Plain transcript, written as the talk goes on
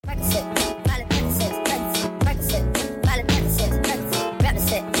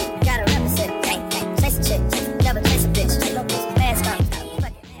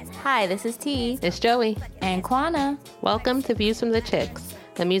Hi, this is T. It's Joey. And Kwana. Welcome to Views from the Chicks,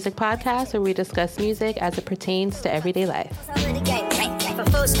 the music podcast where we discuss music as it pertains to everyday life. Good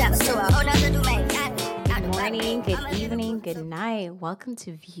morning, good evening, good night. Welcome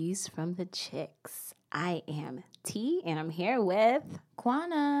to Views from the Chicks. I am T, and I'm here with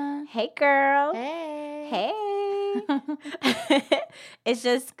Kwana. Hey, girl. Hey. Hey. It's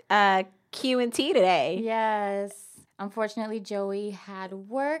just Q and T today. Yes. Unfortunately, Joey had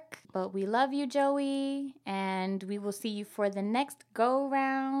work, but we love you, Joey, and we will see you for the next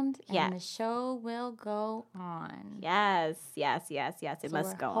go-round, and the show will go on. Yes. It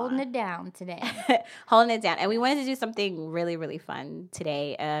must go on. Holding it down today. Holding it down. And we wanted to do something really, really fun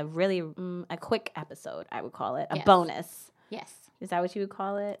today. A quick episode, I would call it. A bonus. Yes. Is that what you would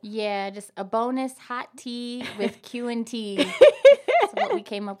call it? Yeah, just a bonus hot tea with Q and T. That's what we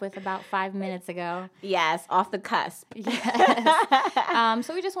came up with about 5 minutes ago. Yes, off the cusp. Yes.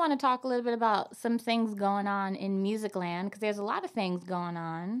 So we just want to talk a little bit about some things going on in music land, because there's a lot of things going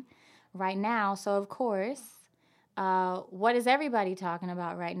on right now. So, of course, what is everybody talking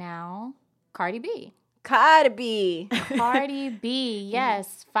about right now? Cardi B. Cardi B,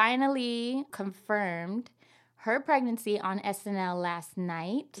 yes, finally confirmed her pregnancy on SNL last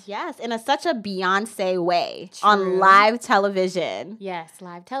night. Yes, in such a Beyonce way. True. On live television. Yes,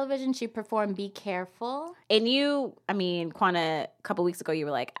 live television. She performed Be Careful. And Kwana, a couple weeks ago, you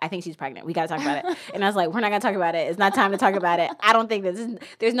were like, I think she's pregnant. We got to talk about it. And I was like, we're not going to talk about it. It's not time to talk about it. I don't think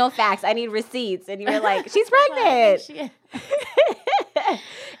there's no facts. I need receipts. And you were like, she's pregnant.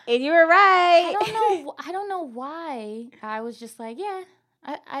 And you were right. I don't know why. I was just like, yeah,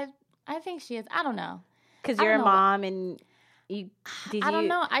 I think she is. I don't know. Because you're a mom and I don't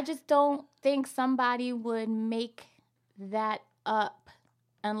know. I just don't think somebody would make that up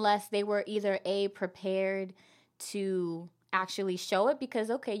unless they were either A, prepared to actually show it.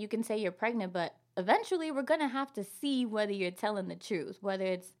 Because, okay, you can say you're pregnant, but eventually we're going to have to see whether you're telling the truth, whether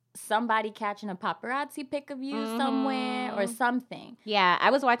it's somebody catching a paparazzi pic of you somewhere or something. Yeah,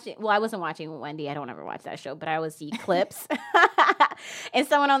 I wasn't watching Wendy. I don't ever watch that show, but I would see clips. And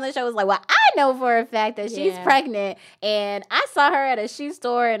someone on the show was like, well, I know for a fact that she's pregnant. And I saw her at a shoe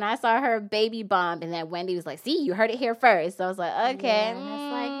store and I saw her baby bump. And then Wendy was like, see, you heard it here first. So I was like, okay. Yeah, and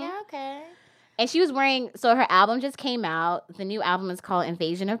it's like, yeah, okay. And she was wearing, so her album just came out. The new album is called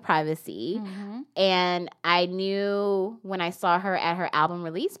Invasion of Privacy. Mm-hmm. And I knew when I saw her at her album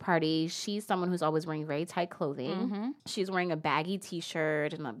release party, she's someone who's always wearing very tight clothing. Mm-hmm. She's wearing a baggy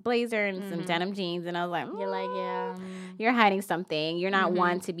t-shirt and a blazer and some denim jeans. And I was like, you're like, yeah. You're hiding something. You're not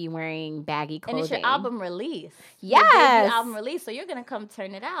one to be wearing baggy clothing. And it's your album release. Yes. Your debut album release. So you're going to come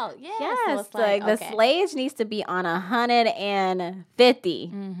turn it out. Yeah. Yes. So it's like, the slayage needs to be on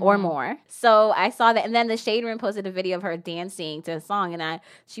 150 or more. So I saw that, and then the Shade Room posted a video of her dancing to a song, and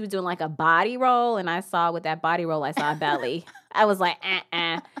she was doing like a body roll, and I saw with that body roll, I saw a belly. I was like,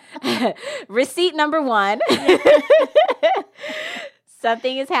 receipt number 1.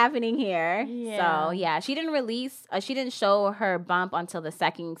 Something is happening here. Yeah. So yeah, she didn't show her bump until the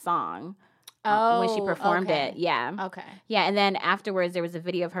second song. When she performed it. Yeah. Okay. Yeah, and then afterwards there was a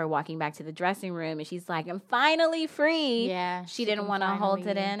video of her walking back to the dressing room and she's like, I'm finally free. Yeah. She didn't want to hold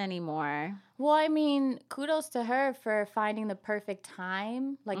it in anymore. Well, I mean, kudos to her for finding the perfect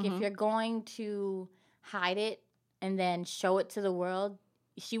time. Like if you're going to hide it and then show it to the world,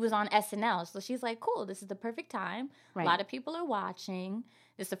 she was on SNL. So she's like, cool, this is the perfect time. Right. A lot of people are watching.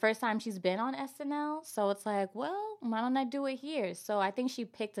 It's the first time she's been on SNL. So it's like, well, why don't I do it here? So I think she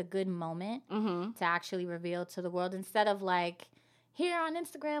picked a good moment to actually reveal to the world instead of like, here on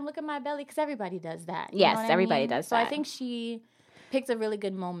Instagram, look at my belly, because everybody does that. Yes, everybody does that. So I think she picked a really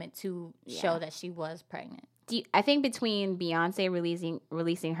good moment to show that she was pregnant. I think between Beyonce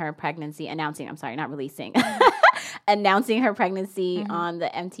releasing her pregnancy, announcing her pregnancy on the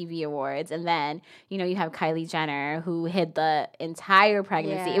MTV Awards, and then you have Kylie Jenner who hid the entire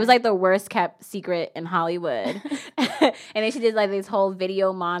pregnancy. It was like the worst kept secret in Hollywood. And then she did like this whole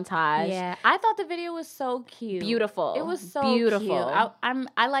video montage. Yeah, I thought the video was so cute, beautiful. It was so beautiful. Cute.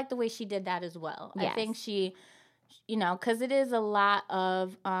 I like the way she did that as well. Yes. I think she, because it is a lot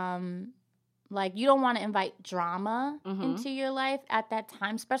of like, you don't want to invite drama into your life at that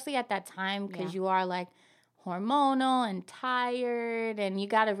time, especially at that time, because you are like hormonal and tired, and you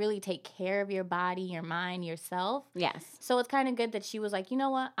got to really take care of your body, your mind, yourself. Yes. So it's kind of good that she was like, you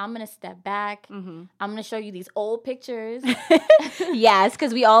know what? I'm going to step back. I'm going to show you these old pictures. Yes,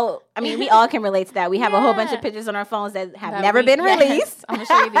 because we all can relate to that. We have a whole bunch of pictures on our phones that have never been released. I'm going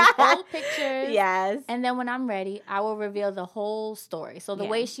to show you these old pictures. Yes. And then when I'm ready, I will reveal the whole story. So the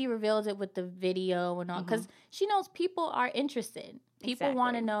way she reveals it with the video and all, because she knows people are interested. People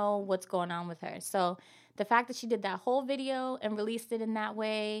want to know what's going on with her. So the fact that she did that whole video and released it in that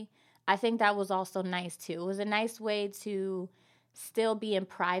way, I think that was also nice too. It was a nice way to still be in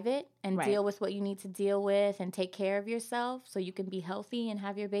private and deal with what you need to deal with and take care of yourself so you can be healthy and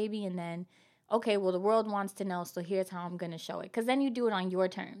have your baby. And then, okay, well, the world wants to know, so here's how I'm going to show it. Because then you do it on your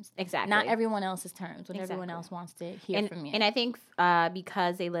terms. Exactly. Not everyone else's terms, when everyone else wants to hear from you. And I think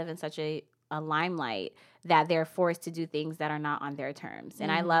because they live in such a limelight that they're forced to do things that are not on their terms.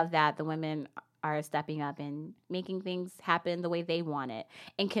 And I love that the women are stepping up and making things happen the way they want it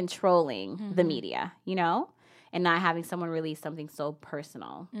and controlling the media, you know, and not having someone release something so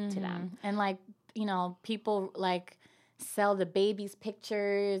personal to them. And like, you know, people like sell the baby's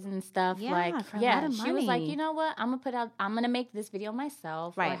pictures and stuff. Yeah, like, for a lot of she was like, money. you know what? I'm going to make this video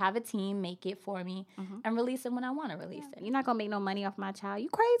myself or have a team make it for me and release it when I want to release it. You're not going to make no money off my child. You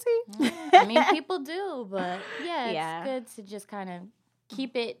crazy? I mean, people do, but it's good to just kind of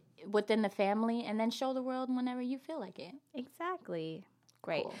keep it within the family and then show the world whenever you feel like it. Exactly.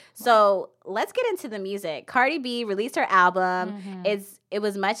 Great. Cool. So let's get into the music. Cardi B released her album. It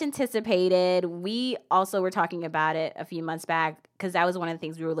was much anticipated. We also were talking about it a few months back because that was one of the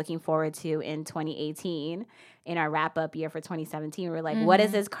things we were looking forward to in 2018 in our wrap-up year for 2017. We were like, what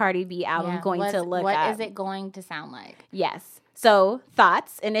is this Cardi B album going to look like? What is it going to sound like? Yes. So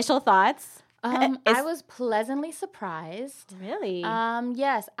initial thoughts? I was pleasantly surprised. Really?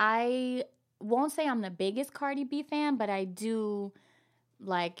 Yes, I won't say I'm the biggest Cardi B fan, but I do,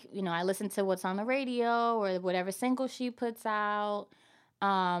 like, you know, I listen to what's on the radio or whatever single she puts out.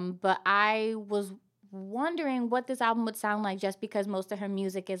 But I was wondering what this album would sound like just because most of her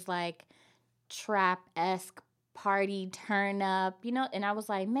music is like trap-esque party turn up, you know? And I was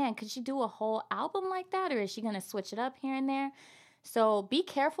like, man, could she do a whole album like that? Or is she going to switch it up here and there? So Be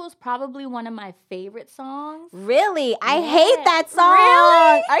Careful is probably one of my favorite songs. Really? I hate that song.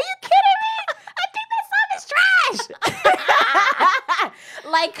 Really? Are you kidding me? I think that song is trash.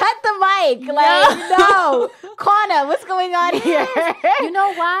 Like, cut the mic. Like, no. Quana, what's going on here? You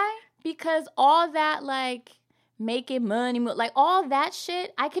know why? Because all that, like, making money, like, all that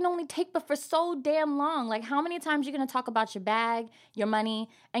shit, I can only take but for so damn long. Like, how many times you going to talk about your bag, your money,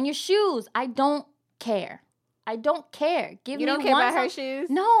 and your shoes? I don't care. I don't care. You don't care about her shoes?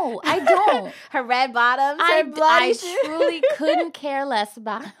 No, I don't. Her red bottoms, her bloody shoes? I truly couldn't care less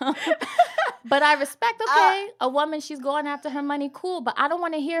about them. But I respect, a woman, she's going after her money, cool. But I don't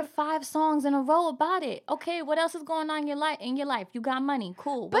want to hear 5 songs in a row about it. Okay, what else is going on in your life? You got money,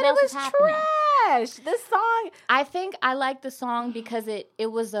 cool. What else is happening? Trash. This song. I think I like the song because it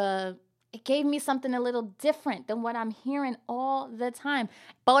gave me something a little different than what I'm hearing all the time.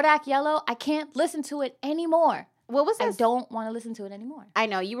 Bodak Yellow, I can't listen to it anymore. What was this? I don't want to listen to it anymore. I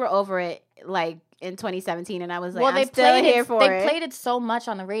know. You were over it, like, in 2017, and I was like, I'm still here for it. They played it so much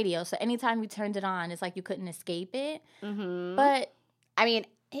on the radio, so anytime you turned it on, it's like you couldn't escape it. But, I mean,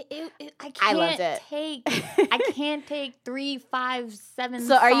 I loved it. I can't take 3, 5, 7 So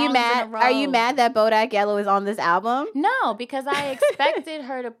songs are you mad? in a row. Are you mad that Bodak Yellow is on this album? No, because I expected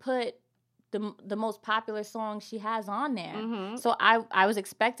her to put the most popular song she has on there. So I was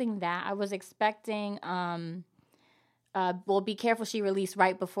expecting that. I was expecting Be Careful she released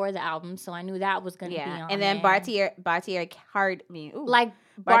right before the album, so I knew that was going to be on and then there. Bartier Card me. Like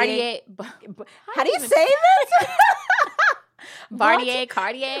Bartier. How do you say this? Cartier.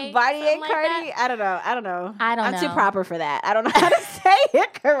 Cartier. Like I don't know. I'm too proper for that. I don't know how to say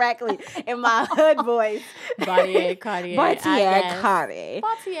it correctly in my hood voice. Cartier. Cartier.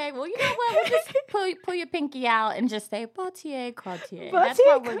 Well, you know what? We'll just pull your pinky out and just say Cartier. That's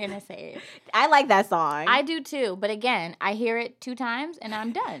what we're gonna say. I like that song. I do too. But again, I hear it 2 times and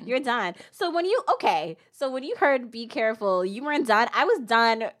I'm done. You're done. So when you heard Be Careful, you weren't done. I was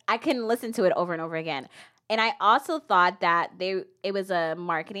done. I couldn't listen to it over and over again. And I also thought that it was a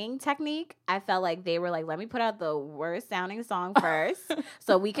marketing technique. I felt like they were like, let me put out the worst sounding song first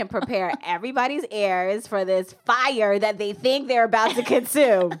so we can prepare everybody's ears for this fire that they think they're about to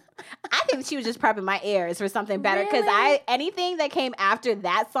consume. I think she was just prepping my ears for something better because anything that came after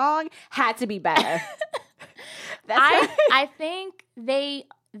that song had to be better. I think they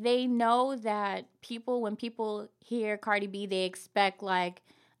know that when people hear Cardi B, they expect like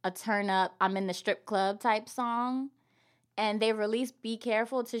a turn up, I'm in the strip club type song. And they released Be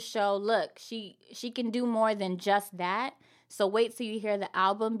Careful to show, look, she can do more than just that. So wait till you hear the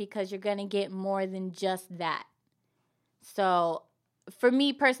album because you're going to get more than just that. So for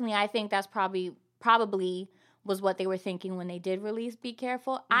me personally, I think that's probably was what they were thinking when they did release Be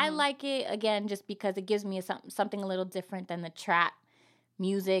Careful. I like it, again, just because it gives me something a little different than the trap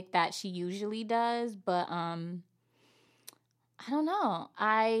music that she usually does. But I don't know.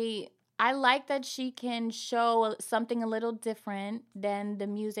 I like that she can show something a little different than the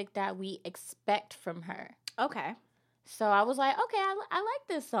music that we expect from her. Okay. So I was like, okay, I like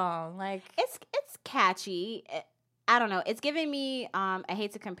this song. Like It's catchy. I don't know. It's giving me I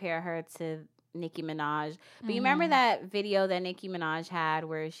hate to compare her to Nicki Minaj, but you remember that video that Nicki Minaj had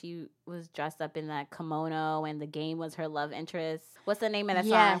where she was dressed up in that kimono and the game was her love interest? What's the name of that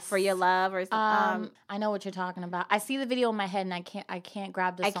song? For Your Love or something? I know what you're talking about. I see the video in my head and I can't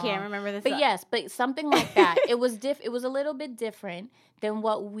grab the song. I can't remember the song. But yes, but something like that. It was a little bit different than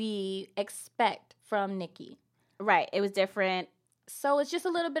what we expect from Nicki. Right. It was different. So it's just a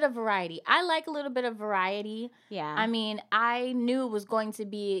little bit of variety. I like a little bit of variety. Yeah. I mean, I knew it was going to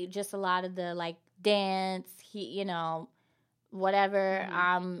be just a lot of the like dance, whatever,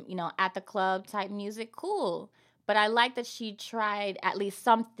 at the club type music. Cool. But I like that she tried at least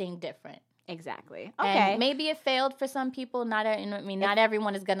something different. Exactly. Okay. And maybe it failed for some people. Not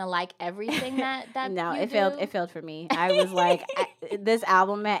everyone is gonna like everything that no, you it do. failed. It failed for me. I was like, this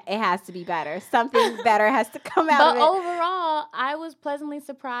album, it has to be better. Something better has to come out of it. But overall, I was pleasantly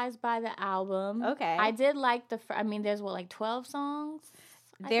surprised by the album. Okay. I did like there's 12 songs?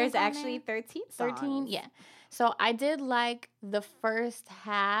 There's actually 13 songs. 13, yeah. So I did like the first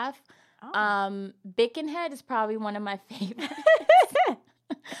half. Oh. Bickenhead is probably one of my favorites.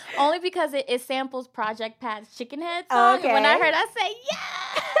 Only because it samples Project Pat's Chicken Head song. Okay. When I heard, I say,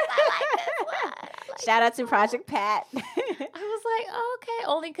 yes, I like this one. Shout out to Project Pat. I was like, oh, okay.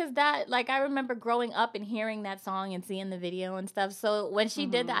 Only because I remember growing up and hearing that song and seeing the video and stuff. So when she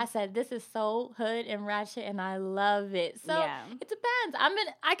did that, I said, this is so hood and ratchet and I love it. So it depends.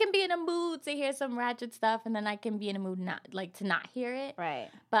 I can be in a mood to hear some ratchet stuff and then I can be in a mood to not hear it. Right.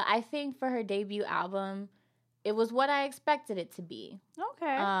 But I think for her debut album, it was what I expected it to be.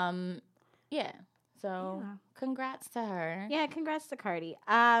 Okay. Yeah. So congrats to her. Yeah, congrats to Cardi.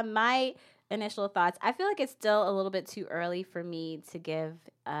 My initial thoughts, I feel like it's still a little bit too early for me to give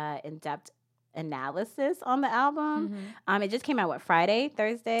in-depth analysis on the album. It just came out,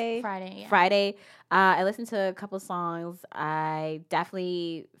 Thursday? Friday, yeah. Friday. I listened to a couple songs. I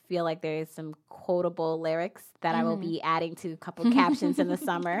definitely feel like there's some quotable lyrics that I will be adding to a couple captions in the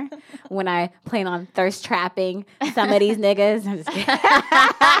summer when I plan on thirst trapping some of these niggas. I'm just kidding.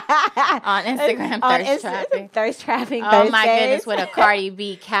 On Instagram, thirst trapping. Oh my goodness, with a Cardi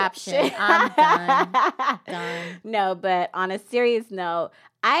B caption. I'm done. No, but on a serious note,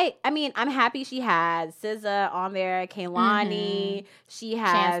 I mean, I'm happy she has SZA on there, Kehlani. She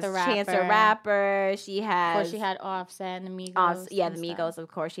has Chance the Rapper. She has... Of course, she had Offset and the Migos. The Migos, of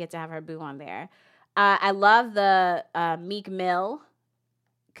course. She had to have her boo on there. I love the Meek Mill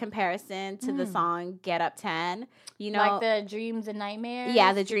comparison to the song Get Up 10. Like the Dreams and Nightmares?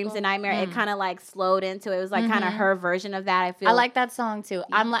 Yeah, the Dreams and Nightmares. It kind of like slowed into it. It was like kind of her version of that. I like that song too.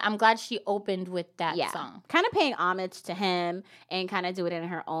 I'm glad she opened with that song. Kind of paying homage to him and kind of do it in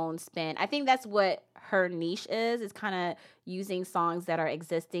her own spin. I think that's what her niche is kind of using songs that are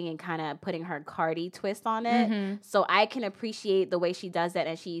existing and kind of putting her Cardi twist on it. So I can appreciate the way she does that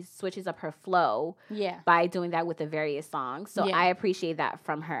and she switches up her flow by doing that with the various songs. So I appreciate that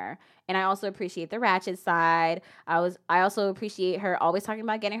from her. And I also appreciate the ratchet side. I also appreciate her always talking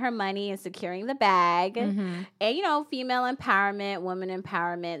about getting her money and securing the bag. And, female empowerment, woman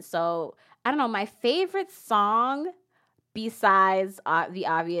empowerment. So, I don't know, my favorite song besides the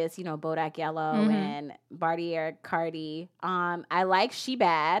obvious, Bodak Yellow and Bartier Cardi, I like She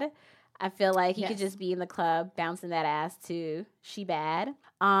Bad. I feel like you could just be in the club bouncing that ass to She Bad.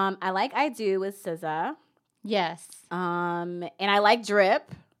 I like I Do with SZA. Yes. And I like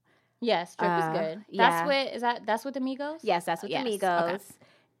Drip. Yes, Drip is good. That's with the Migos? Yes, that's with the Migos. Okay.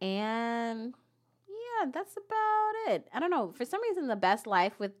 And that's about it. I don't know. For some reason, The Best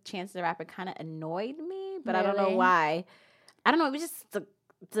Life with Chance the Rapper kind of annoyed me, but I don't know why. I don't know. It was just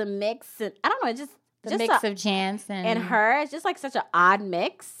the mix. And, I don't know. It just the mix of Chance and her. It's just like such an odd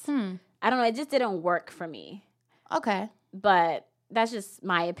mix. I don't know. It just didn't work for me. Okay. But that's just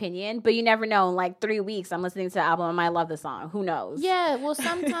my opinion. But you never know. In like 3 weeks, I'm listening to the album and I love the song. Who knows? Yeah. Well,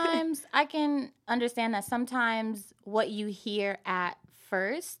 sometimes I can understand that sometimes what you hear at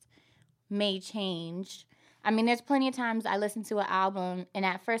first may change. I mean, there's plenty of times I listen to an album and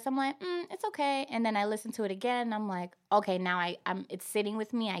at first I'm like, it's okay. And then I listen to it again and I'm like, okay, now it's sitting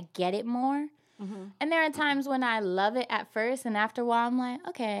with me. I get it more. And there are times when I love it at first and after a while I'm like,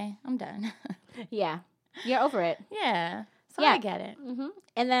 okay, I'm done. Yeah. You're over it. Yeah. So I get it.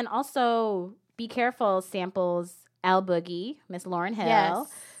 And then also, Be Careful samples L Boogie, Miss Lauryn Hill,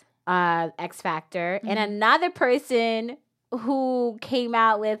 X Factor, and another person who came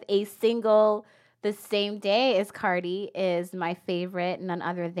out with a single the same day as Cardi is my favorite, none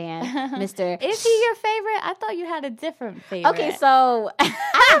other than Mr. Is he your favorite? I thought you had a different favorite. Okay, so I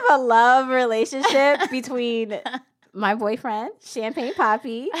have a love relationship between my boyfriend, Champagne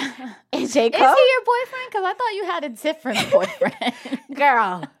Papi, and J. Cole. Is he your boyfriend? Because I thought you had a different boyfriend.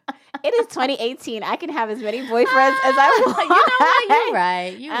 Girl, it is 2018. I can have as many boyfriends as I want. You know what? You're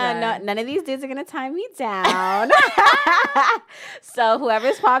right. You're right. No, none of these dudes are going to tie me down. So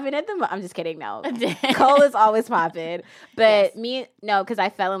whoever's popping at the moment, I'm just kidding. No. Cole is always popping. But because I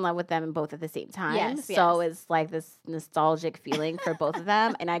fell in love with them both at the same time. Yes, so it's like this nostalgic feeling for both of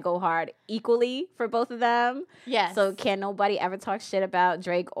them. And I go hard equally for both of them. Yes. So can nobody ever talk shit about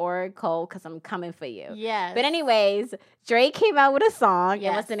Drake or Cole because I'm coming for you. Yes. But anyways, Drake came out with a song. Yes.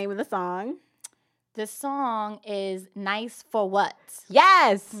 And what's the name of the song? The song is Nice for What?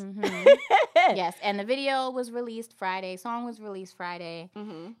 Yes. Mm-hmm. Yes. And the video was released Friday. Song was released Friday.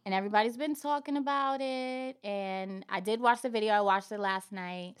 Mm-hmm. And everybody's been talking about it. And I did watch the video. I watched it last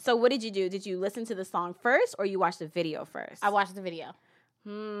night. So what did you do? Did you listen to the song first or you watched the video first? I watched the video.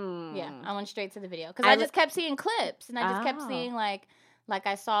 Yeah. I went straight to the video. Because I just kept seeing clips. And I just kept seeing like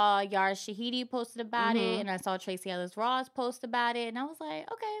I saw Yara Shahidi posted about it, and I saw Tracy Ellis Ross post about it, and I was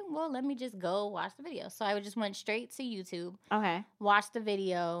like, okay, well, let me just go watch the video. So I just went straight to YouTube, watched the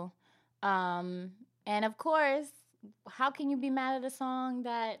video, and of course, how can you be mad at a song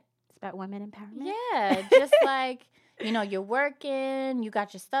that it's about women empowerment? Yeah, just like you're working, you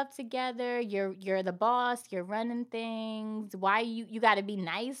got your stuff together, you're the boss, you're running things. Why you got to be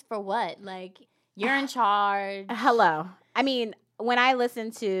nice for what? Like you're in charge. Hello, I mean. When I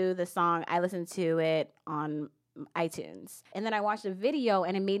listened to the song, I listened to it on iTunes. And then I watched the video,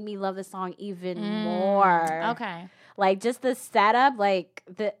 and it made me love the song even more. Okay. Like, just the setup, like,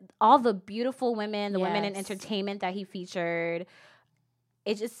 all the beautiful women, the women in entertainment that he featured.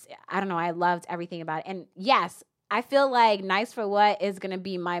 It just, I don't know, I loved everything about it. And, yes, I feel like Nice for What is going to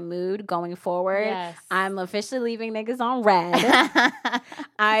be my mood going forward. Yes. I'm officially leaving niggas on red.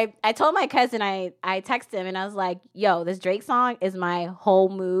 I told my cousin, I texted him and I was like, yo, this Drake song is my whole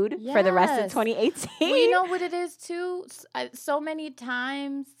mood for the rest of 2018. Well, you know what it is too? So many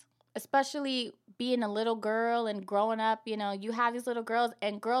times, especially being a little girl and growing up, you have these little girls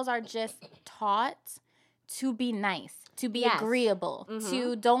and girls are just taught to be nice. To be agreeable,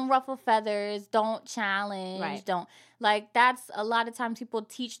 to don't ruffle feathers, don't challenge, don't that's a lot of times people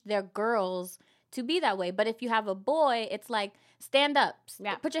teach their girls to be that way. But if you have a boy, it's like stand up,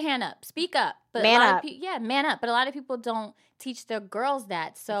 put your hand up, speak up, but man up. Man up. But a lot of people don't teach their girls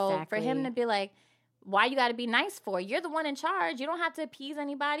that. So for him to be like, why you got to be nice for? You're the one in charge. You don't have to appease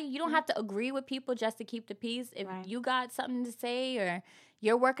anybody. You don't have to agree with people just to keep the peace. If you got something to say or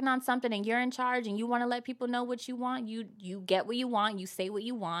you're working on something and you're in charge and you want to let people know what you want, you get what you want, you say what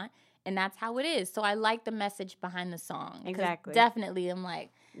you want, and that's how it is. So I like the message behind the song. Exactly. Definitely, I'm like,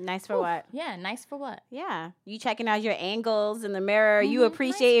 nice for what? Yeah, nice for what? Yeah. You checking out your angles in the mirror. You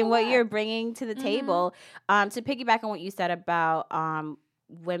appreciating nice what you're bringing to the table. To piggyback on what you said about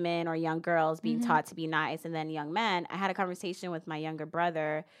women or young girls being taught to be nice and then young men, I had a conversation with my younger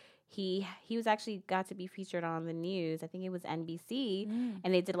brother. He was actually got to be featured on the news. I think it was NBC.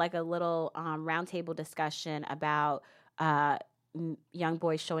 And they did like a little roundtable discussion about young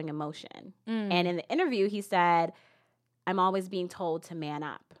boys showing emotion. And in the interview, he said, I'm always being told to man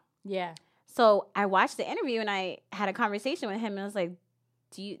up. Yeah. So I watched the interview and I had a conversation with him and I was like,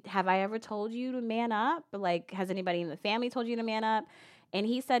 have I ever told you to man up? Like, has anybody in the family told you to man up? And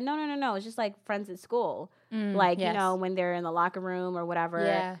he said, no. It's just like friends at school. When they're in the locker room or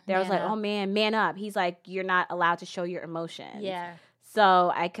whatever, they was like, oh, man up. He's like, you're not allowed to show your emotions. Yeah.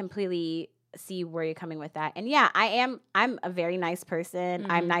 So I completely see where you're coming with that. And yeah, I'm a very nice person.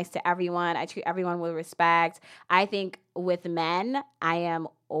 I'm nice to everyone. I treat everyone with respect. I think with men, I am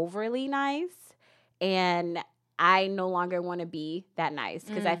overly nice. And I no longer want to be that nice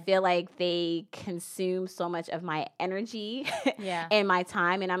because I feel like they consume so much of my energy and my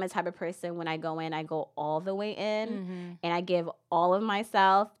time. And I'm the type of person when I go in, I go all the way in and I give all of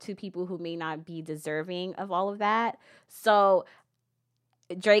myself to people who may not be deserving of all of that. So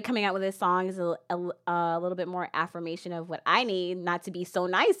Drake coming out with this song is a little bit more affirmation of what I need, not to be so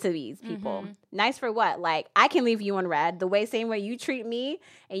nice to these people. Nice for what? Like, I can leave you on red. Same way you treat me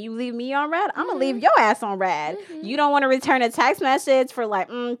and you leave me on red, I'm going to leave your ass on red. You don't want to return a text message for like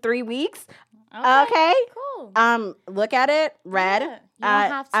 3 weeks. Okay. Cool. Look at it, red. Yeah. You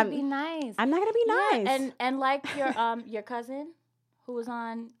don't have to be nice. I'm not going to be nice. And like your cousin who was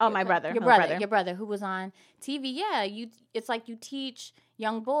on my brother. Your brother who was on TV. Yeah, it's like you teach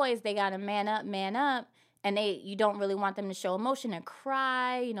young boys they got to man up. and you don't really want them to show emotion or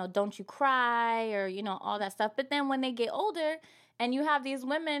cry, you know, don't you cry, or, you know, all that stuff. But then when they get older and you have these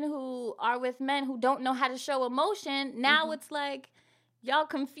women who are with men who don't know how to show emotion, now it's like, y'all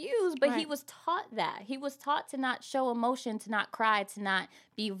confused, but he was taught that. He was taught to not show emotion, to not cry, to not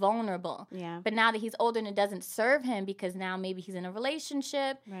be vulnerable. Yeah. But now that he's older and it doesn't serve him because now maybe he's in a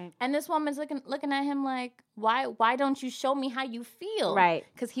relationship. Right. And this woman's looking at him like, why don't you show me how you feel? Right.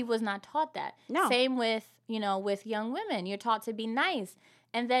 Because he was not taught that. No. Same with, you know, with young women. You're taught to be nice.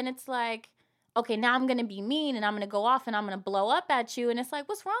 And then it's like, okay, now I'm going to be mean and I'm going to go off and I'm going to blow up at you. And it's like,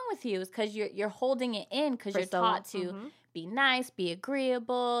 what's wrong with you? It's because you're holding it in because you're taught to be nice, be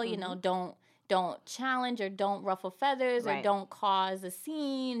agreeable, you know, don't challenge or don't ruffle feathers or don't cause a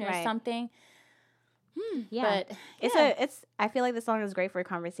scene or something. Yeah. But it's I feel like the song is great for a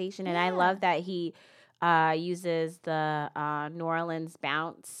conversation, and I love that he uses the New Orleans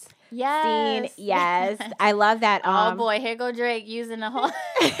bounce scene. Yes. I love that. Oh boy, here go Drake using the whole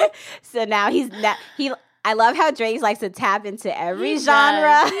So now I love how Drake likes to tap into every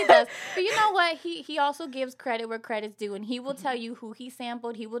genre. He does. But you know what? He also gives credit where credit's due, and he will tell you who he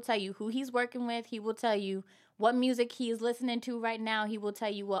sampled. He will tell you who he's working with. He will tell you what music he is listening to right now. He will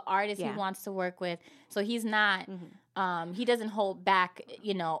tell you what artist he wants to work with. So he's not, he doesn't hold back,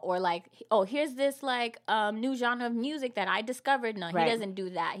 you know, or like, oh, here's this like new genre of music that I discovered. No, he doesn't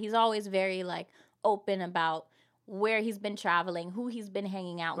do that. He's always very like open about where he's been traveling, who he's been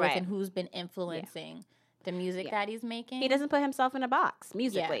hanging out with, and who's been influencing the music that he's making. He doesn't put himself in a box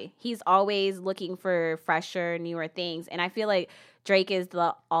musically. Yeah. He's always looking for fresher, newer things. And I feel like Drake is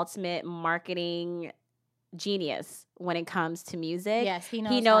the ultimate marketing genius when it comes to music. Yes, he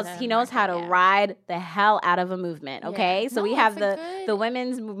knows how to ride the hell out of a movement. Okay, so we have the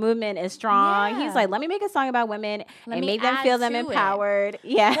women's movement is strong. He's like, let me make a song about women and make them feel them empowered.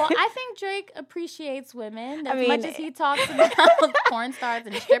 Yeah. Well, I think Drake appreciates women as much as he talks about porn stars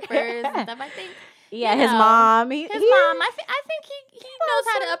and strippers and stuff. I think. Yeah, his mom. I think he knows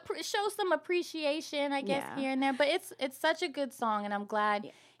how to show some appreciation, I guess, here and there. But it's such a good song, and I'm glad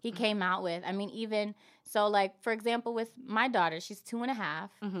he came out with. I mean, even so, like, for example, with my daughter, she's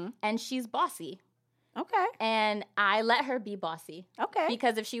 2.5, and she's bossy. Okay. And I let her be bossy. Okay.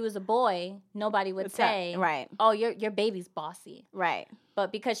 Because if she was a boy, nobody would say, oh, your baby's bossy. Right.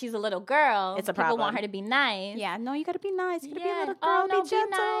 But because she's a little girl, it's a problem. People want her to be nice. Yeah, no, you got to be nice. You got to be a little girl, oh, no, be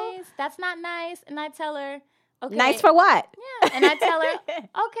gentle. Nice. That's not nice. And I tell her, okay. Nice for what? Yeah. And I tell her,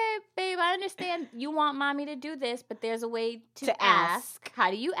 okay, babe, I understand you want mommy to do this, but there's a way to ask.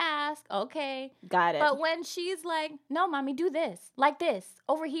 How do you ask? Okay. Got it. But when she's like, no, mommy, do this. Like this.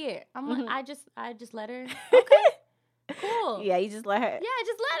 Over here. I'm like, I just let her. Okay. Cool. Yeah, you just let her. Yeah, I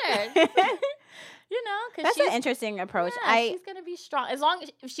just let her. You know, because that's an interesting approach. Yeah, she's gonna be strong as long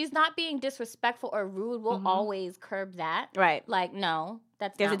as if she's not being disrespectful or rude. We'll always curb that. Right. Like, no,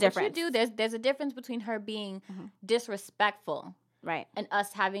 there's not a difference. What you do. There's a difference between her being disrespectful, right, and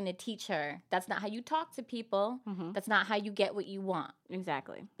us having to teach her. That's not how you talk to people. That's not how you get what you want.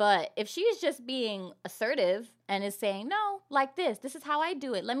 Exactly. But if she's just being assertive and is saying, no, like this. This is how I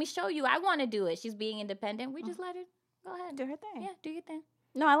do it. Let me show you. I want to do it. She's being independent. We just let her go ahead, do her thing. Yeah, do your thing.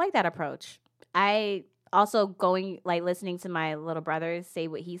 No, I like that approach. I also listening to my little brother say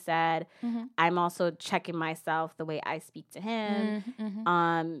what he said. I'm also checking myself the way I speak to him,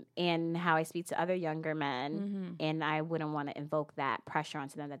 and how I speak to other younger men. And I wouldn't want to invoke that pressure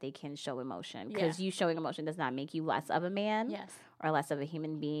onto them that they can show emotion, because you showing emotion does not make you less of a man or less of a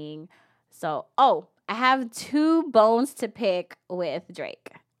human being. So, I have 2 bones to pick with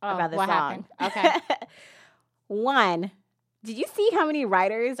Drake about this song. Happened? Okay. 1. Did you see how many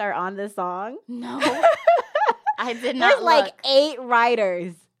writers are on this song? No. I did not There's like 8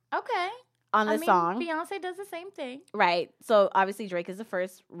 writers. Okay. On the song. Beyonce does the same thing. Right. So obviously Drake is the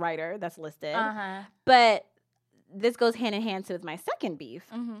first writer that's listed. But this goes hand in hand with my second beef.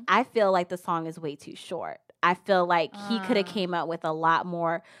 I feel like the song is way too short. I feel like he could have came up with a lot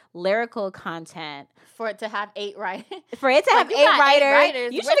more lyrical content. For it to have 8 writers. For it to have 8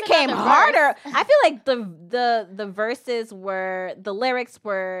 writers. You should have came harder. I feel like the verses the lyrics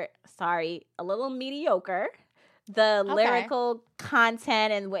were, a little mediocre. The lyrical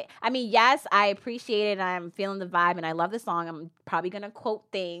content and yes, I appreciate it. I'm feeling the vibe and I love the song. I'm probably going to quote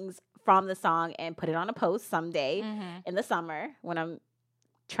things from the song and put it on a post someday in the summer when I'm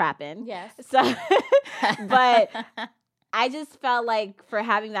trapping. Yes. So, but I just felt like for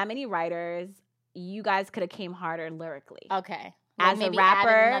having that many writers, you guys could have came harder lyrically. Okay. As a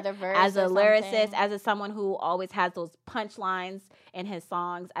rapper, as a lyricist, as someone who always has those punchlines in his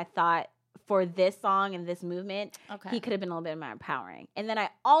songs, I thought for this song and this movement, he could have been a little bit more empowering. And then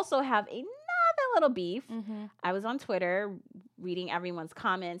I also have another a little beef. I was on Twitter reading everyone's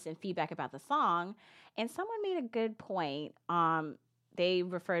comments and feedback about the song, and someone made a good point. They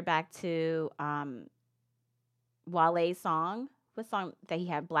referred back to Wale's song. What song that he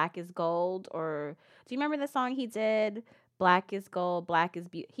had? Black is Gold, or do you remember the song he did? Black is gold, black is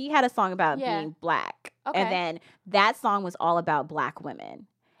beauty. He had a song about being black. Okay. And then that song was all about black women.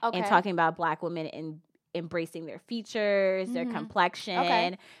 Okay. And talking about black women and embracing their features, their complexion.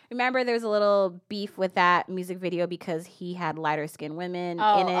 Okay. Remember, there was a little beef with that music video because he had lighter skinned women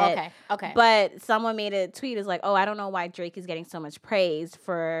in it. Okay. But someone made a tweet is like, I don't know why Drake is getting so much praise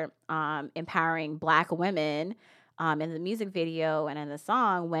for empowering black women in the music video and in the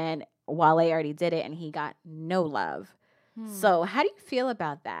song when Wale already did it and he got no love. So how do you feel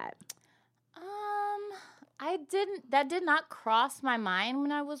about that? That did not cross my mind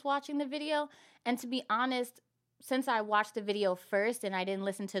when I was watching the video. And to be honest, since I watched the video first and I didn't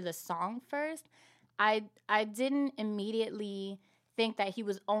listen to the song first, I didn't immediately think that he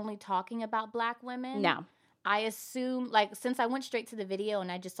was only talking about black women. No. I assumed, since I went straight to the video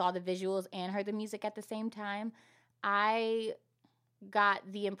and I just saw the visuals and heard the music at the same time, I got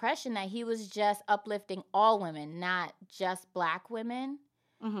the impression that he was just uplifting all women, not just black women.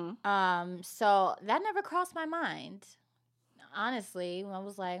 So that never crossed my mind. Honestly, I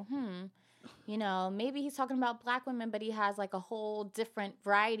was like, maybe he's talking about black women, but he has a whole different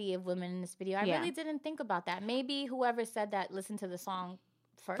variety of women in this video. I really didn't think about that. Maybe whoever said that listened to the song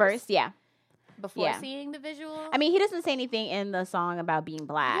first. Before seeing the visual. I mean, he doesn't say anything in the song about being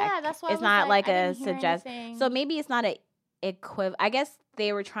black. Yeah, that's why it's not like a suggestion. So maybe it's not a equivalent. I guess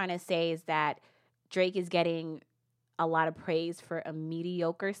they were trying to say is that Drake is getting a lot of praise for a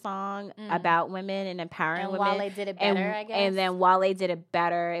mediocre song about women and empowering women. And Wale did it better, I guess. And then Wale did it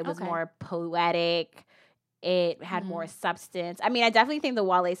better. It was more poetic. It had more substance. I mean, I definitely think the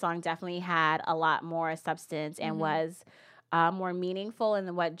Wale song definitely had a lot more substance and was more meaningful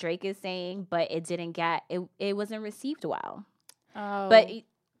than what Drake is saying, but it didn't get it wasn't received well. But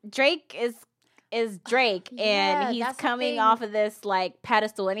Drake is Drake, and he's coming off of this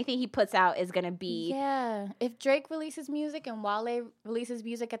pedestal. Anything he puts out is gonna be If Drake releases music and Wale releases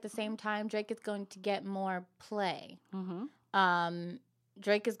music at the same time, Drake is going to get more play.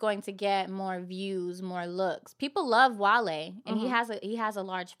 Drake is going to get more views, more looks. People love Wale, and he has a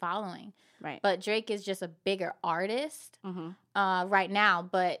large following. Right. But Drake is just a bigger artist right now.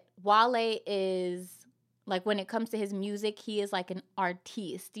 But Wale is. When it comes to his music, he is an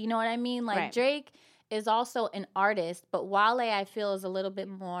artiste. You know what I mean? Drake is also an artist, but Wale, I feel, is a little bit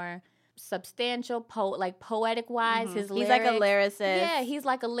more substantial, poetic-wise. His lyrics, he's like a lyricist. Yeah, he's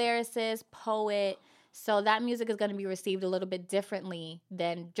like a lyricist, poet. So that music is going to be received a little bit differently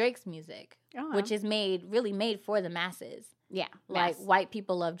than Drake's music, which is really made for the masses. Yeah. White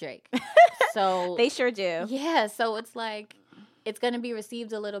people love Drake. So they sure do. Yeah, so it's it's going to be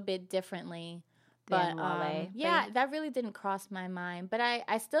received a little bit differently. But that really didn't cross my mind. But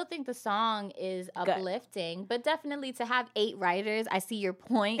I still think the song is uplifting. But definitely to have 8 writers, I see your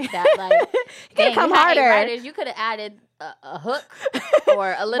point that you could come harder. 8 writers, you could have added a hook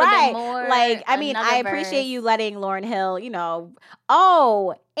or a little bit more. I appreciate you letting Lauryn Hill, and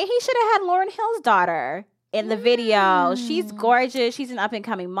he should have had Lauryn Hill's daughter in the video. She's gorgeous. She's an up and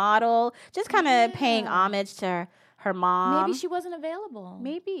coming model. Just kind of paying homage to her mom. Maybe she wasn't available.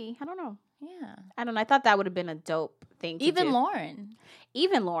 Maybe. I don't know. Yeah. I don't know. I thought that would have been a dope thing to do. Even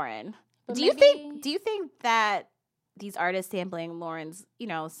Lauryn. But do you think that these artists sampling Lauryn's,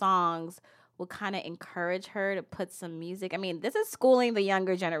 songs will kind of encourage her to put some music? I mean, this is schooling the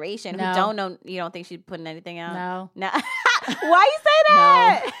younger generation who don't know. You don't think she's putting anything out? No. Why you say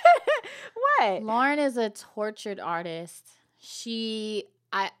that? No. What? Lauryn is a tortured artist.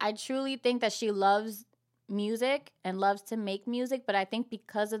 I truly think that she loves music and loves to make music, but I think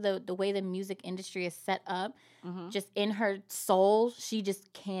because of the way the music industry is set up, just in her soul, she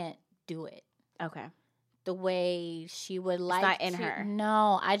just can't do it. Okay. The way she would like not in her.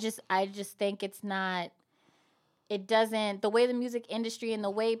 No, I just think it's not. It doesn't. The way the music industry and the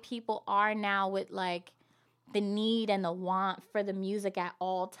way people are now with the need and the want for the music at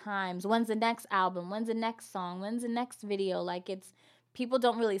all times. When's the next album? When's the next song? When's the next video? People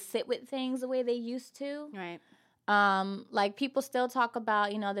don't really sit with things the way they used to. Right. People still talk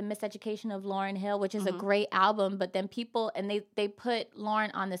about, the Miseducation of Lauryn Hill, which is a great album, but then they put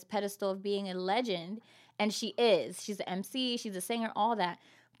Lauryn on this pedestal of being a legend, and she is. She's an MC, she's a singer, all that.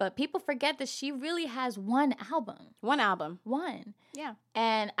 But people forget that she really has one album. One. Yeah.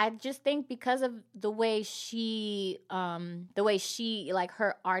 And I just think because of the way she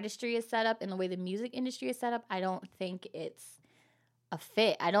her artistry is set up and the way the music industry is set up, I don't think it's a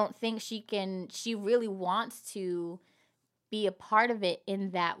fit. I don't think she really wants to be a part of it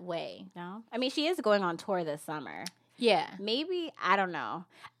in that way. No, I mean, she is going on tour this summer. Yeah. Maybe, I don't know.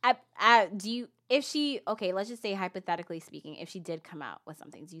 If she, okay, let's just say hypothetically speaking, if she did come out with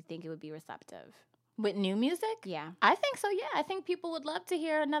something, do you think it would be receptive? With new music? Yeah. I think so, yeah. I think people would love to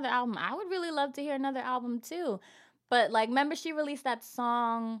hear another album. I would really love to hear another album too. But like, remember she released that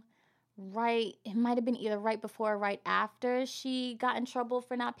song it might have been either right before or right after she got in trouble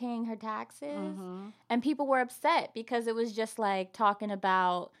for not paying her taxes. Mm-hmm. And people were upset because it was just like talking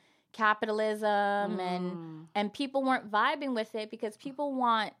about capitalism and people weren't vibing with it because people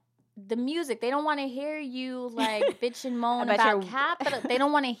want the music. They don't want to hear you like bitch and moan about capital. They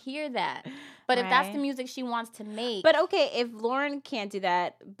don't want to hear that. But if that's the music she wants to make. But okay, if Lauren can't do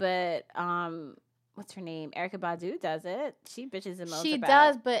that, but what's her name? Erykah Badu does it. She bitches and moans. She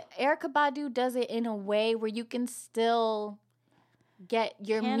does, but Erykah Badu does it in a way where you can still get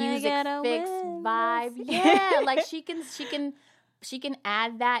your music fix vibe. Yeah, like she can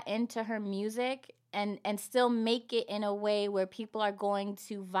add that into her music and still make it in a way where people are going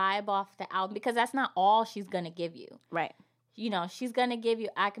to vibe off the album because that's not all she's going to give you. Right. You know, she's going to give you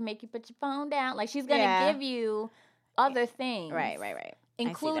I Can Make You Put Your Phone Down. Like she's going to give you other things. Right.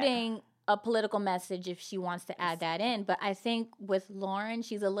 Including a political message if she wants to add that in. But I think with Lauren,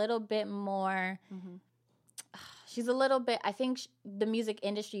 she's a little bit more I think the music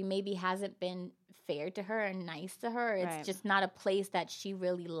industry maybe hasn't been fair to her and nice to her. It's just not a place that she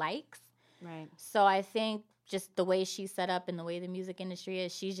really likes. Right. So I think just the way she's set up and the way the music industry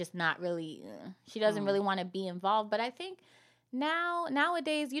is, she's just not really, she doesn't really want to be involved. But I think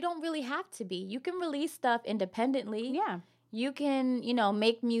nowadays, you don't really have to be. You can release stuff independently. Yeah. You can,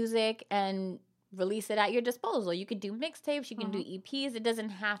 make music and release it at your disposal. You could do mixtapes. You can do EPs. It doesn't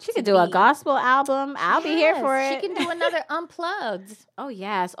have to be. She could do a gospel album. I'll be here for it. She can do another Unplugged. Oh,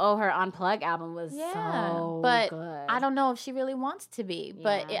 yes. Oh, her Unplugged album was so good. I don't know if she really wants to be. Yeah.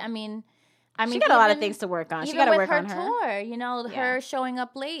 But, I mean, she got a lot of things to work on. She got to work on her tour. Her showing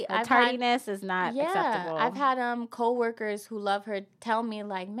up late. Her tardiness is not acceptable. I've had coworkers who love her tell me,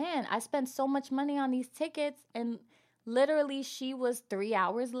 like, man, I spent so much money on these tickets, and literally she was 3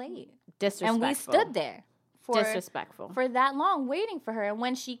 hours late. Disrespectful. And we stood there for that long waiting for her. And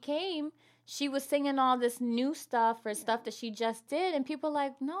when she came, she was singing all this new stuff or stuff that she just did, and people were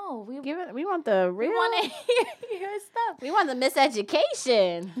like, no, we want the real. We want to hear her stuff. We want the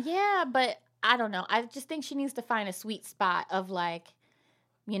miseducation. Yeah, but I don't know. I just think she needs to find a sweet spot of like,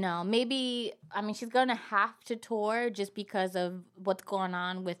 maybe, I mean, she's going to have to tour just because of what's going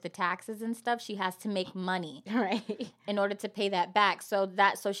on with the taxes and stuff. She has to make money in order to pay that back. So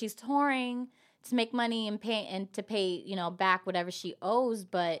she's touring to make money and to pay, back whatever she owes.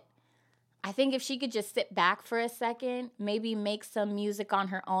 But I think if she could just sit back for a second, maybe make some music on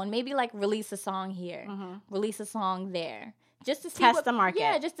her own, maybe like release a song here, release a song there. Just to see test the market.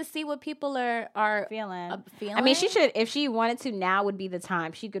 Yeah, just to see what people are feeling. I mean, she should, if she wanted to, now would be the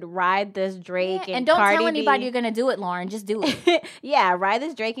time. She could ride this Drake and don't Cardi tell anybody B. You're gonna do it, Lauren. Just do it. Yeah, ride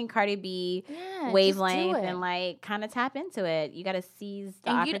this Drake and Cardi B wavelength and like kind of tap into it. You got to seize the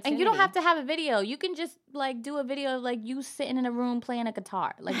opportunity. And you don't have to have a video. You can just like do a video of like you sitting in a room playing a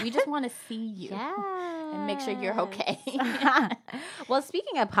guitar. Like we just want to see you. Yeah. And make sure you're okay. Well,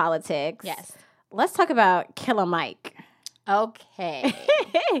 speaking of politics, yes, let's talk about Killer Mike. Okay.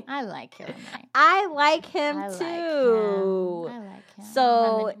 I like Killer Mike. I like him too. I like him.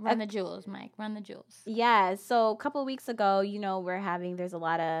 So run the jewels, Mike. Run the jewels. Yeah. So a couple of weeks ago, there's a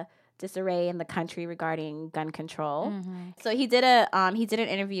lot of disarray in the country regarding gun control. Mm-hmm. So he did an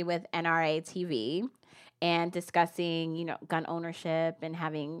interview with NRA TV and discussing, gun ownership and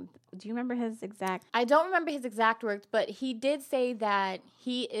having. Do you remember his exact? I don't remember his exact words, but he did say that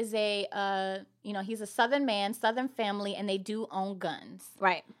he is he's a Southern man, Southern family, and they do own guns.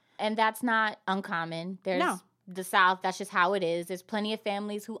 Right. And that's not uncommon. There's the South, that's just how it is. There's plenty of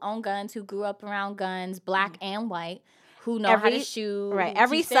families who own guns, who grew up around guns, black and white, who know how to shoot. Right.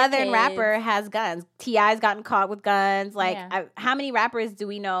 Every Southern rapper has guns. T.I.'s gotten caught with guns. Like, how many rappers do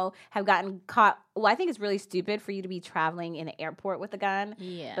we know have gotten caught? Well, I think it's really stupid for you to be traveling in an airport with a gun.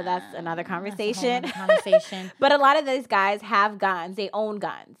 Yeah. But that's another conversation. But a lot of these guys have guns. They own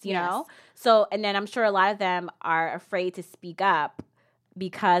guns, you know? So, and then I'm sure a lot of them are afraid to speak up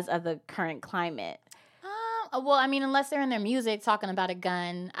because of the current climate. Well, I mean, unless they're in their music talking about a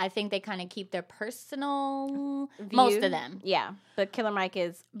gun, I think they kind of keep their personal view. Most of them. Yeah. But Killer Mike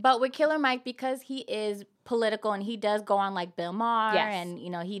is. But with Killer Mike, because he is political and he does go on like Bill Maher and,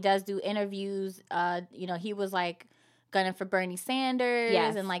 he does do interviews. He was like gunning for Bernie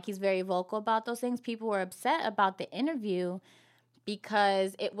Sanders and like he's very vocal about those things. People were upset about the interview.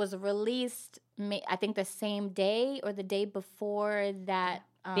 because it was released, I think, the same day or the day before that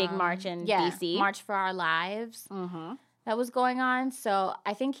big march in DC. March for Our Lives that was going on. So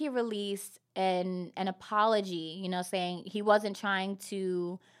I think he released an apology, you know, saying he wasn't trying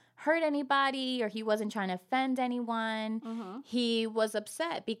to hurt anybody or he wasn't trying to offend anyone. He was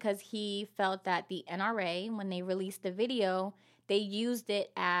upset because he felt that the NRA, when they released the video, they used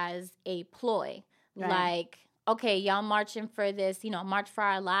it as a ploy. Right. Like, okay, y'all marching for this, you know, March for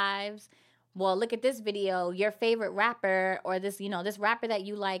Our Lives. Well, look at this video. Your favorite rapper or this, you know, this rapper that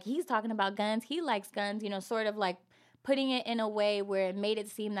you like, he's talking about guns. He likes guns, you know, sort of like putting it in a way where it made it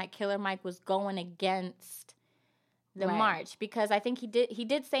seem that Killer Mike was going against the march. Because I think he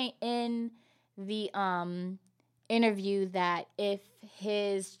did say in the interview that if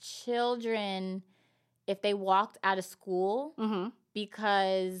his children, if they walked out of school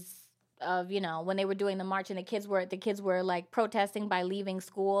because of, you know, when they were doing the march and the kids were like protesting by leaving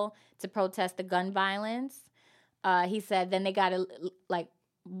school to protest the gun violence, he said then they gotta like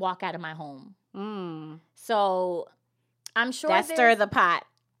walk out of my home. So I'm sure that stirred the pot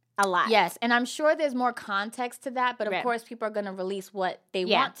a lot. Yes, and I'm sure there's more context to that, but of course people are going to release what they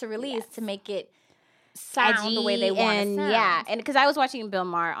want to release to make it sound edgy the way they want to sound. Yeah, and because I was watching Bill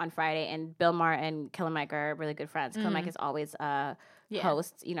Maher on Friday, and Bill Maher and Killer Mike are really good friends. Killer Mike is always a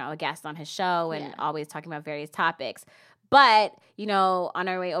host, you know, a guest on his show and always talking about various topics. But, you know, on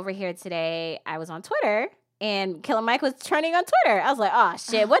our way over here today, I was on Twitter, and Killer Mike was trending on Twitter. I was like, oh,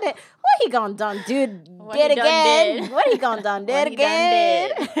 shit, what he gonna done did again? What he gonna done did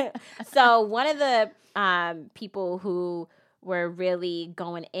again? So one of the people who were really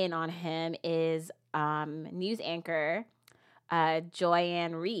going in on him is news anchor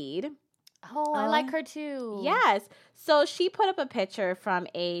Joy-Ann Reid. Oh, I like her too. Yes. So she put up a picture from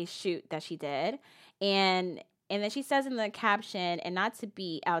a shoot that she did, and then she says in the caption, and not to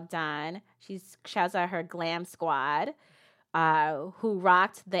be outdone, she shouts out her glam squad, who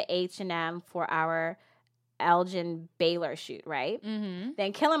rocked the H&M for our Elgin Baylor shoot, right?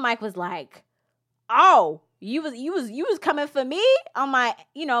 Then Killer Mike was like, "Oh, you was coming for me on my,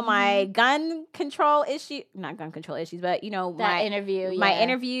 you know, my gun control issue, not gun control issues, but, you know, my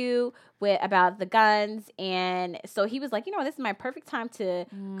interview with about the guns." And so he was like, you know, this is my perfect time to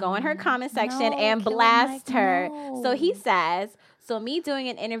go in her comment section and blast her. So he says, so me doing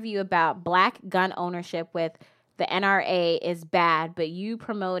an interview about black gun ownership with the NRA is bad, but you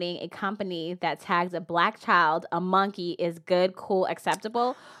promoting a company that tags a black child, a monkey, is good, cool,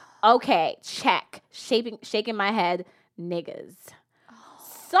 acceptable. Okay, check. Shaking my head, niggas.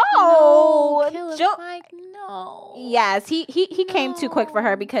 So, Killer Mike, no. Yes, he came too quick for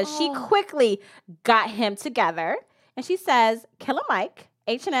her because she quickly got him together. And she says, Killer Mike,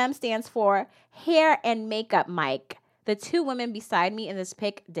 H&M stands for Hair and Makeup Mike. The two women beside me in this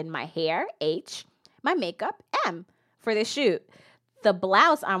pic did my hair, H, my makeup, M, for the shoot. The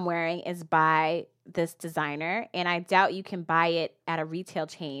blouse I'm wearing is by this designer, and I doubt you can buy it at a retail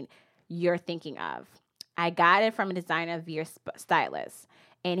chain you're thinking of. I got it from a designer via stylist.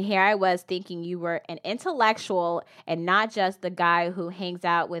 And here I was thinking you were an intellectual and not just the guy who hangs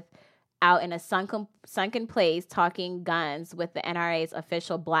out in a sunken place talking guns with the NRA's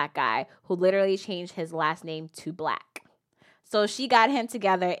official black guy who literally changed his last name to Black. So she got him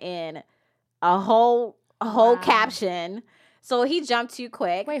together in a whole caption. So he jumped too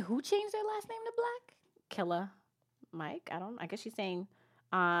quick. Wait, who changed their last name to Black? Killer Mike. I guess she's saying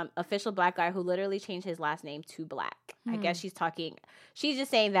official black guy who literally changed his last name to Black. I guess she's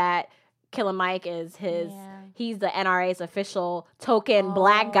just saying that Killer Mike is he's the NRA's official token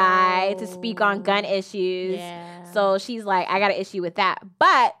black guy to speak on gun issues. Yeah. So she's like, I got an issue with that.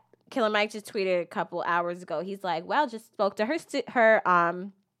 But Killer Mike just tweeted a couple hours ago. He's like, well, just spoke to her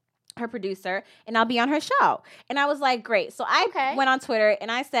producer, and I'll be on her show. And I was like, great. So I went on Twitter and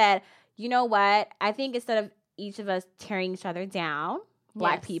I said, you know what? I think instead of each of us tearing each other down,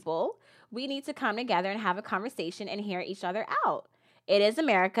 black people, we need to come together and have a conversation and hear each other out. It is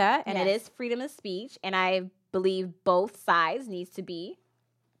America, and it is freedom of speech, and I believe both sides needs to be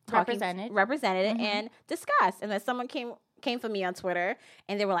represented and discussed. And then someone came for me on Twitter,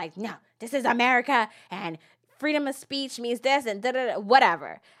 and they were like, no, this is America, and freedom of speech means this, and da-da-da,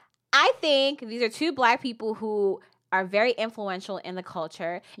 whatever. I think these are two black people who are very influential in the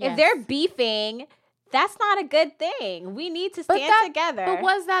culture. Yes. If they're beefing, that's not a good thing. We need to stand together. But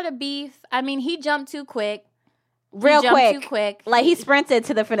was that a beef? I mean, he jumped too quick. Too quick. Like, he sprinted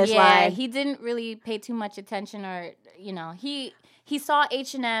to the finish line. Yeah, he didn't really pay too much attention, or, you know, he saw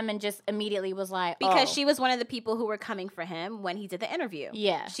H&M and just immediately was like, because she was one of the people who were coming for him when he did the interview.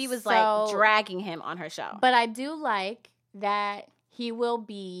 Yeah. She was, like, dragging him on her show. But I do like that he will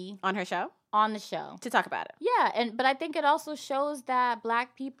be On her show? on the show To talk about it. Yeah, but I think it also shows that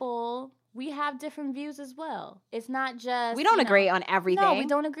Black people, we have different views as well. It's not just We don't agree on everything. No, we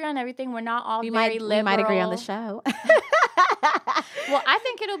don't agree on everything. We're not all liberal. We might agree on the show. Well, I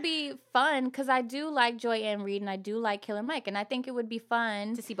think it'll be fun because I do like Joy Ann Reid and I do like Killer Mike, and I think it would be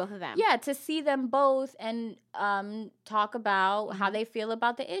fun to see both of them. Yeah, to see them both and talk about how they feel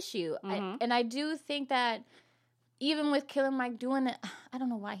about the issue. And I do think that even with Killer Mike doing it, I don't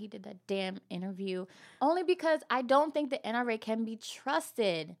know why he did that damn interview. Only because I don't think the NRA can be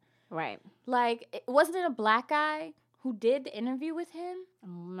trusted. Right. Like, wasn't it a Black guy who did the interview with him?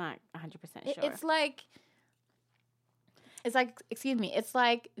 I'm not 100% sure. It's like, excuse me, it's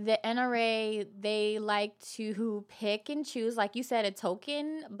like the NRA, they like to pick and choose, like you said, a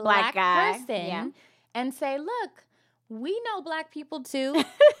token black guy. person Yeah. and say, look, we know Black people too,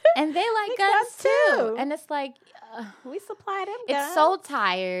 and they like guns too. And it's like, we supply them guns. It's so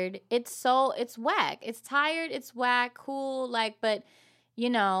tired. It's whack. It's tired. It's whack. Cool. Like, but you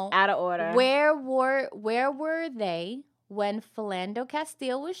know, out of order. Where were they when Philando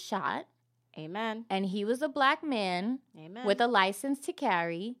Castile was shot? Amen. And he was a Black man. Amen. With a license to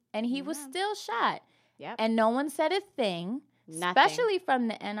carry, and he was still shot. Yep. And no one said a thing, Nothing. especially from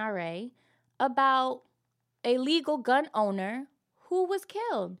the NRA, about a legal gun owner who was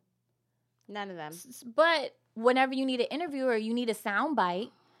killed. None of them. But whenever you need an interview or you need a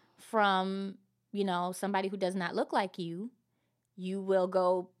soundbite from, you know, somebody who does not look like you will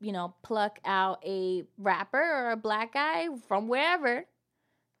go, you know, pluck out a rapper or a Black guy from wherever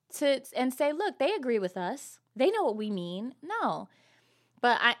and say, look, they agree with us. They know what we mean. No.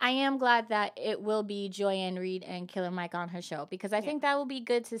 But I am glad that it will be Joy Ann Reid and Killer Mike on her show because I think that will be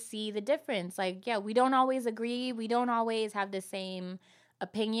good to see the difference. Like, yeah, we don't always agree. We don't always have the same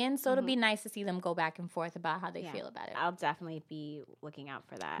opinion. So it'll be nice to see them go back and forth about how they feel about it. I'll definitely be looking out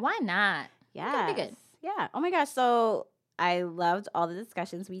for that. Why not? Yeah. That'd be good. Yeah. Oh my gosh. So I loved all the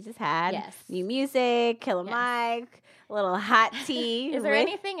discussions we just had. Yes. New music, Killer Mike, a little hot tea. Is there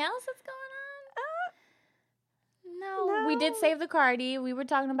anything else that's going on? No. We did save the Cardi. We were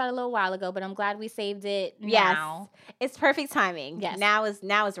talking about it a little while ago, but I'm glad we saved it now. Yes. It's perfect timing. Yes. Now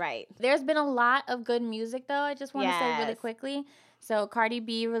is right. There's been a lot of good music, though. I just want to say really quickly. So Cardi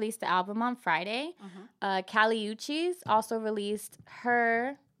B released the album on Friday. Kali Uchis also released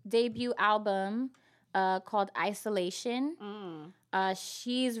her debut album called Isolation.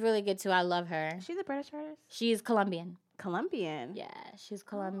 She's really good, too. I love her. She's a British artist? She's Colombian. Colombian? Yeah, she's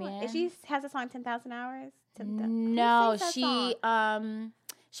Colombian. And she has a song 10,000 Hours? No,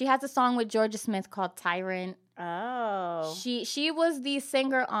 she has a song with Georgia Smith called Tyrant. Oh. She was the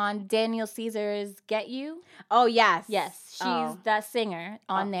singer on Daniel Caesar's Get You. Oh, yes. Yes, she's that singer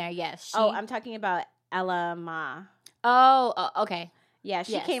on there, yes. I'm talking about Ella Ma. Oh, okay. Yeah,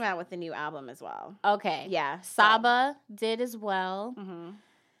 she came out with a new album as well. Okay. Yeah. Saba did as well.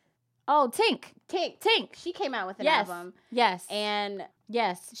 Oh, Tink. She came out with an album. Yes. And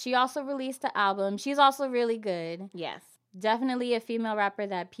yes, she also released the album. She's also really good. yes. Definitely a female rapper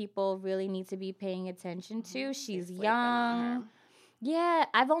that people really need to be paying attention to. She's young. Yeah,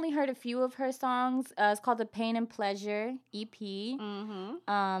 I've only heard a few of her songs. It's called the Pain and Pleasure EP. Yeah,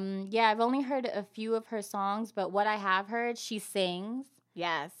 I've only heard a few of her songs, but what I have heard, she sings.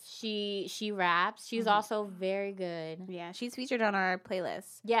 Yes. She raps. She's also very good. Yeah, she's featured on our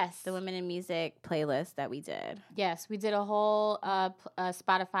playlist. Yes. The Women in Music playlist that we did. Yes, we did a whole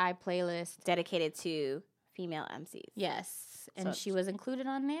Spotify playlist. Dedicated to female MCs. Yes. And she was included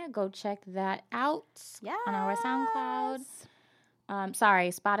on there. Go check that out on our SoundCloud.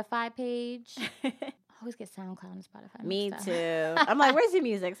 Spotify page. I always get SoundCloud and Spotify. Me too. I'm like, where's your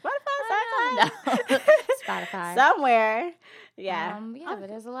music? Spotify, SoundCloud? No. Spotify. Somewhere. Yeah. But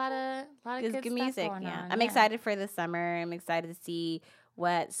there's a lot of good music. Going on. I'm excited for the summer. I'm excited to see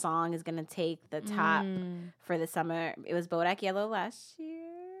what song is going to take the top for the summer. It was Bodak Yellow last year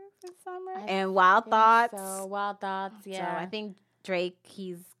for summer. And Wild Thoughts. So Wild Thoughts, yeah. So I think Drake,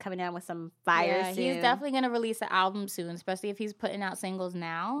 he's coming out with some fire soon. He's definitely going to release an album soon, especially if he's putting out singles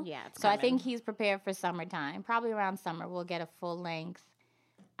now. Yeah, so I think he's prepared for summertime. Probably around summer, we'll get a full-length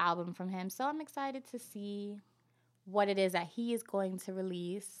album from him. So I'm excited to see what it is that he is going to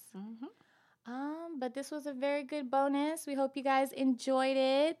release. But this was a very good bonus. We hope you guys enjoyed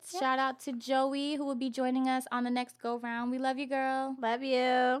it. Yeah. Shout out to Joey, who will be joining us on the next go-round. We love you, girl. Love you.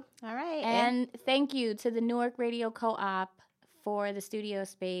 All right. And thank you to the Newark Radio Co-op for the studio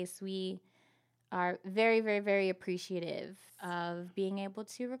space. We are very, very, very appreciative of being able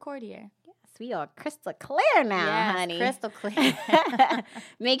to record here. Yes. We are crystal clear now, yes, honey. Crystal clear.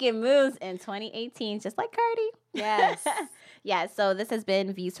 Making moves in 2018, just like Cardi. Yes. Yeah, so this has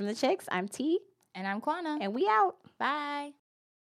been Views from the Chicks. I'm T. And I'm Kwana. And we out. Bye.